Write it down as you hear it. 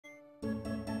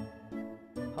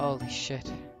Holy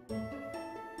shit.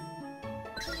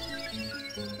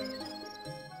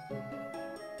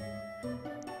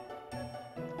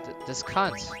 This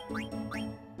cunt.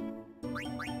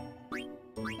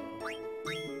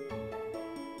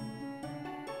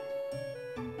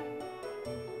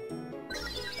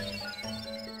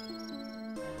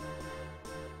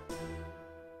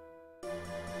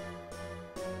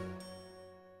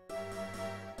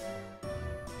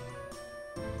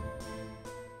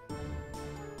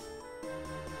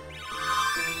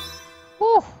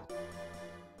 Woo!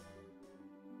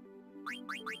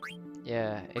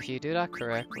 Yeah, if you do that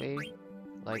correctly,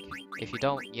 like, if you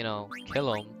don't, you know,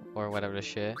 kill him or whatever the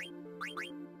shit,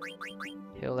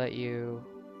 he'll let you...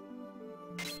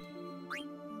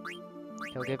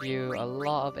 He'll give you a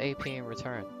lot of AP in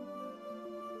return.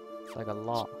 Like a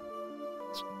lot.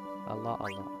 A lot, a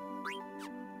lot.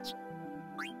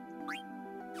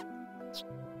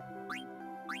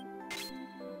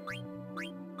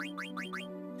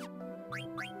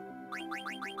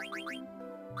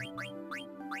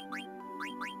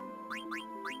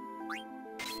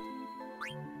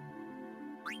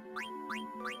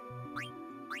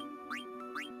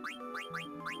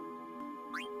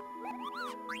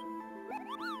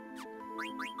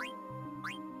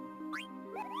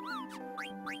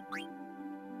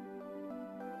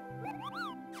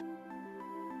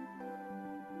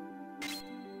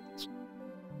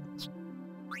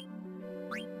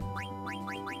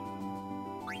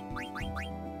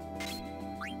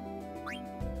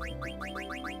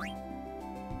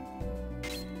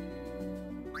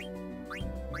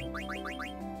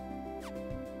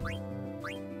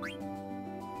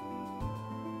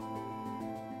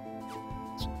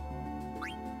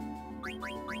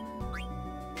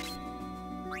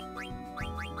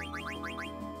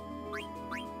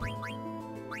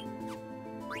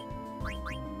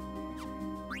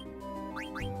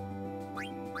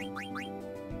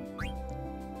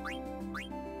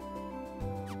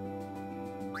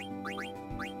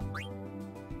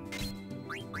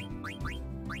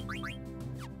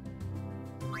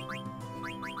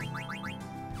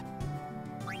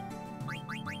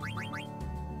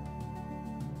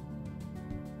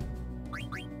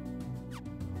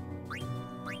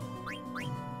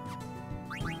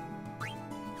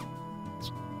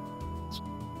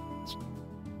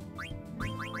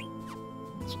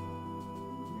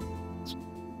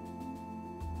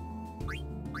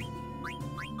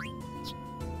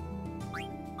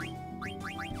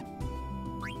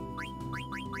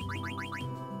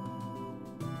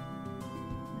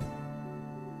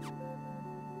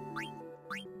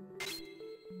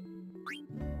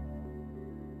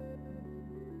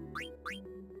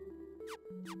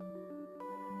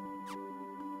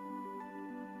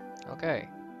 Okay.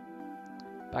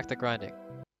 Back to grinding.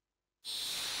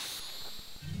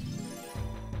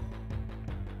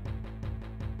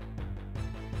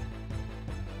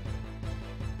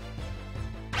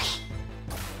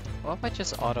 What if I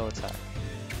just auto attack?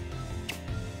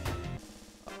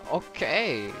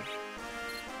 Okay.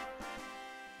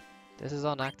 This is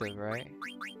inactive, right?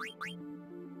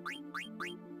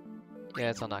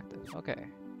 Yeah, it's inactive. Okay.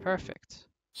 Perfect.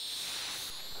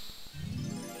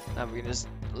 Now we can just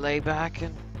lay back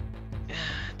and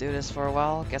do this for a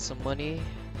while, get some money,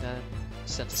 then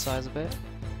synthesize a bit.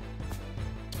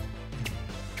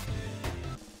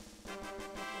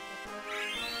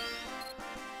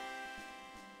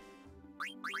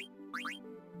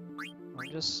 I'm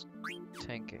just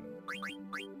tanking.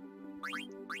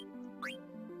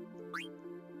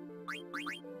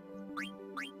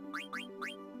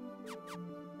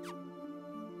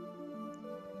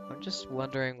 I'm just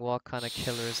wondering what kind of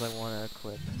killers I want to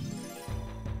equip.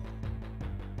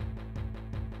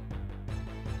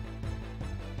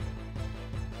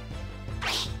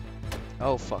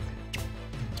 Oh fuck.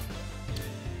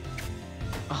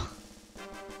 Oh.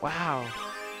 Wow.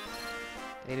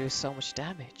 They do so much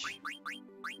damage.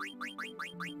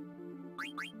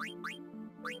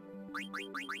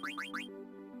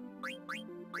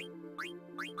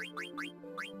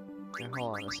 Okay,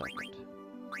 hold on a second.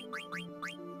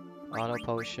 Auto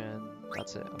potion,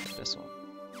 that's it. Okay, this one.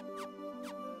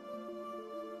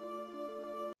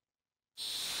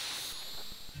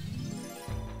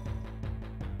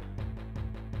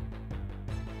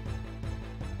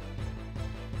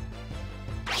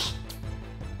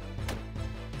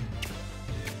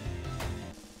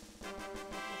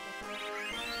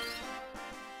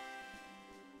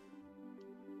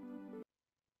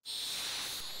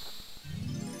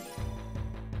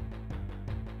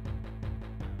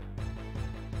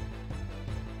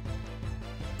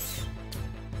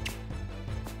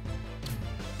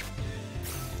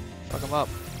 Fuck him up.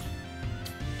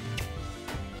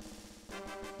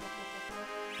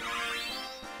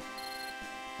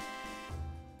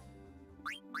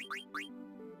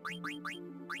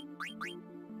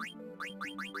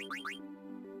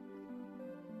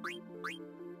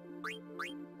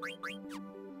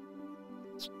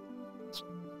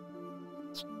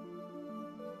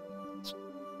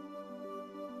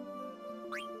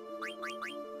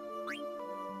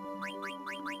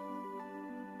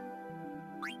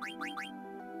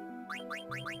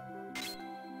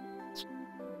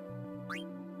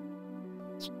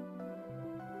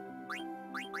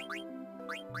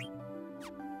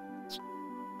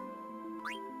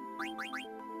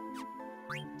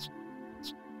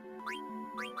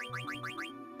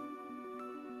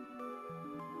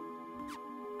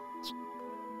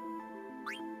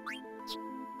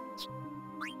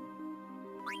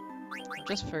 I'm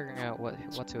just figuring out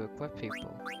what to equip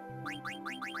people.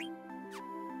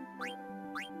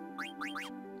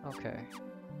 Okay.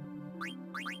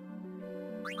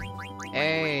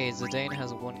 Hey, Zidane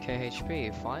has 1k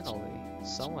HP, finally.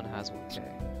 Someone has 1k.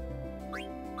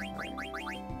 Right.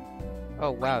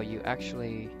 Oh wow, you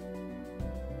actually...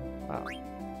 Wow.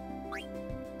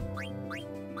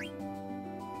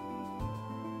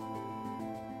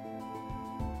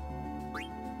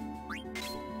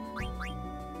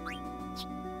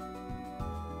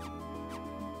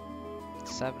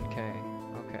 $7k,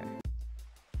 okay.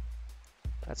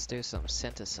 Let's do some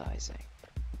synthesizing.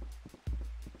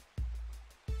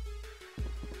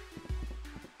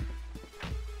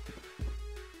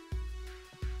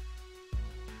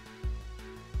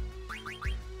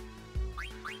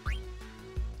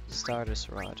 Stardust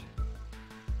Rod.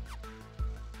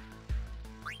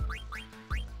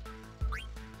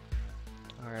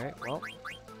 Alright, well.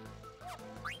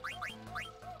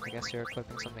 I guess you're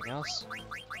equipping something else.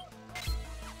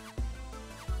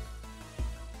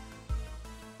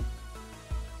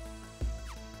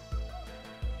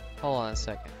 Hold on a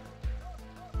second.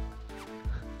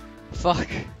 Fuck.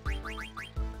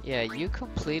 Yeah, you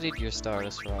completed your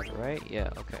Stardust Rod, right?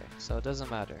 Yeah, okay. So it doesn't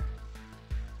matter.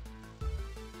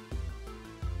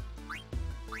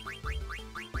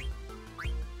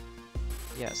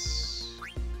 Yes.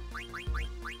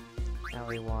 Now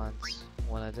we want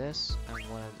one of this and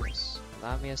one of this.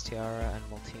 Lamia's Tiara and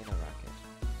Multina Racket.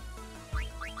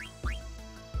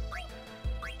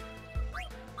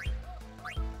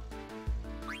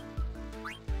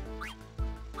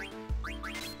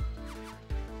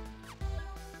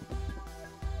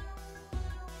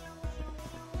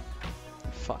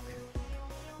 Fuck.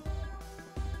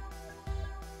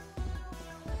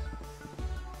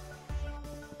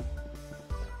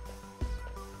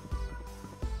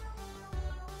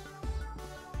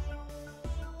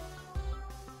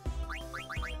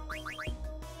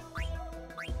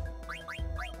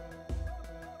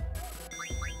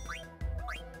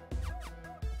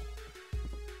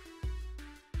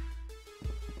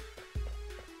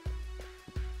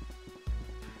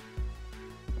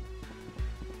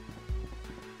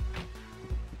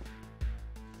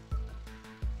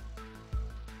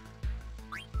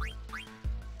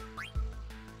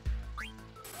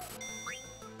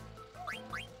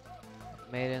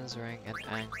 Maiden's ring and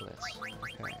anklets.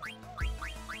 Okay.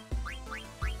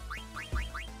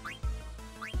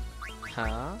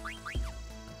 Huh?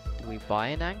 Do we buy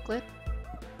an anklet?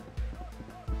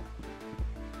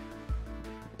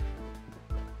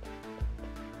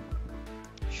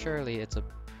 Surely it's a...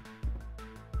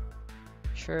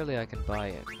 Surely I can buy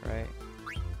it, right?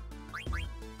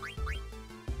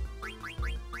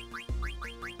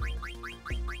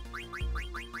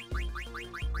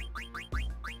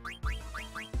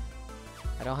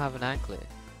 I don't have an anklet.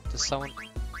 Does someone...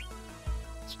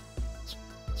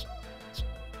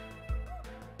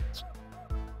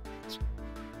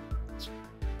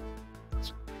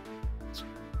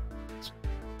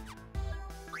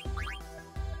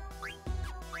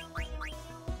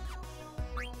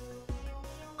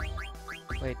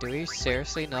 Wait, do we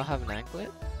seriously not have an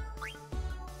anklet?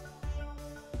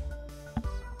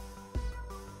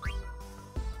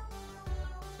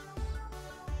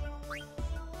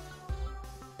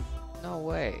 No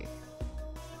way.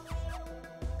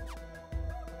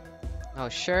 No,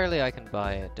 surely I can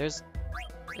buy it. There's...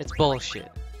 It's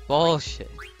bullshit.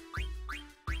 Bullshit.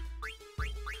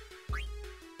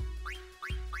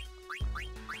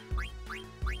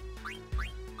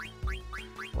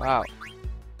 Wow.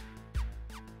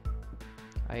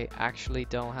 I actually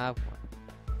don't have one.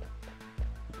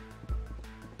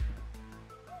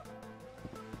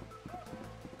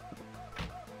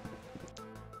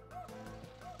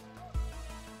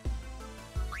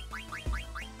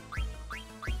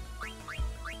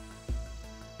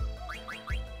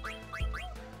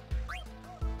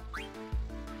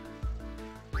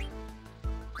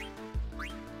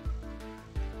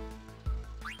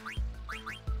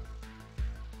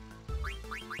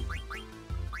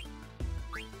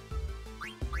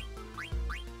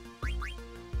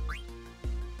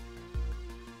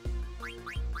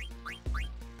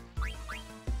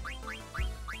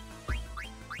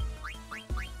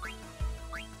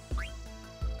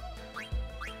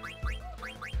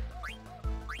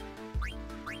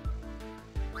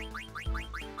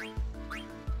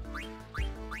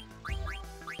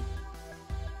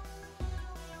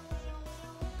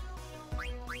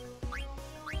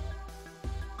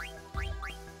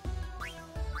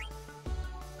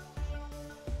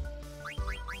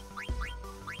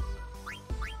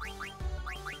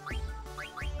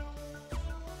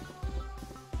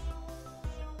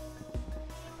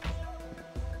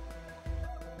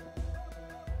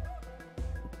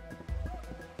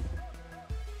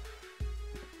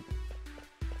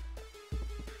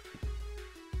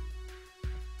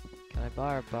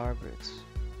 bar boots.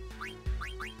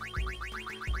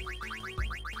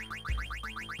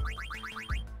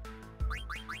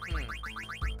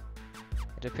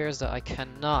 It appears that I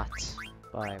cannot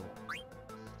buy one.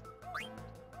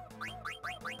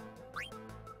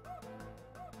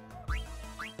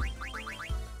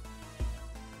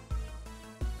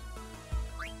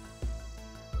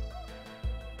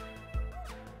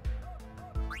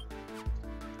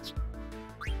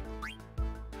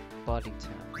 Body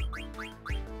tan.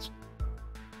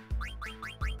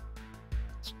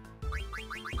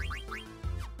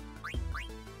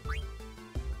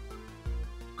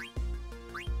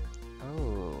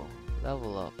 Oh,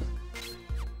 level up.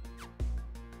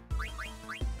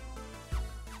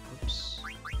 Oops.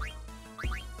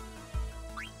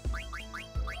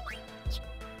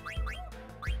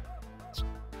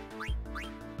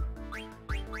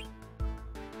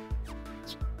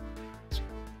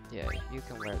 Yeah, you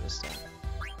can wear this then.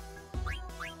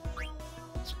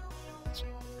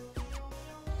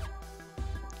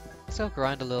 Let's go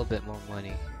grind a little bit more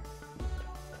money.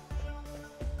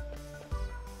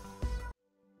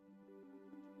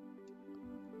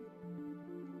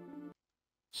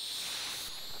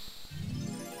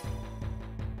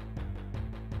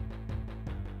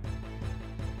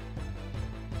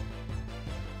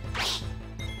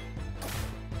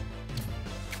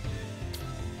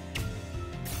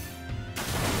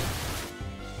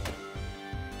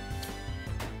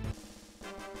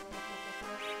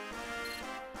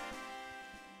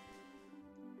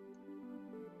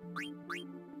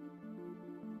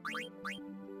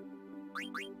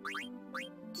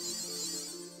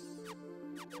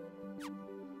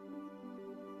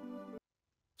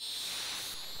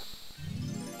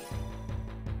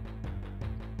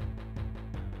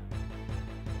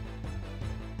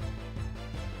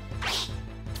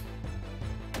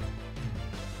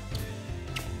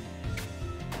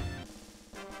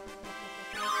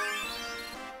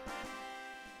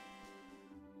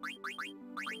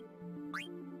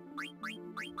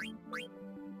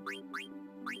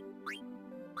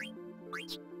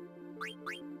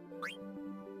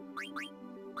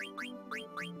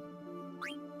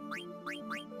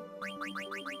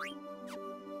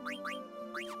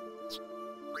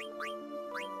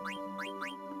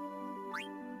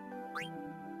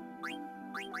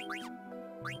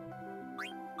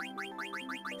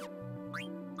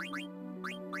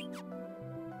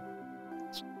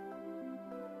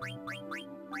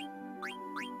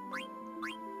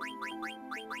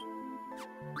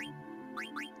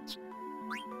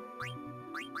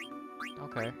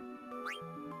 Okay.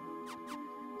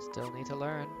 Still need to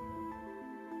learn.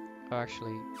 Oh,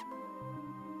 actually,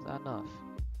 is that enough?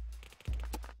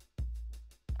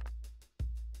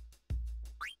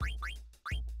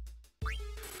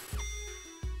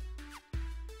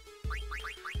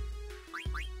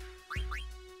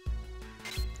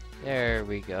 There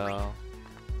we go.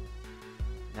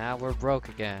 Now we're broke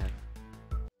again.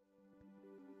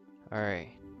 Alright,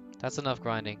 that's enough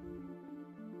grinding.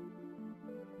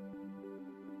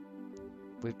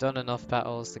 We've done enough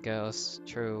battles to get us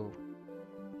through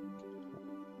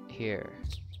here.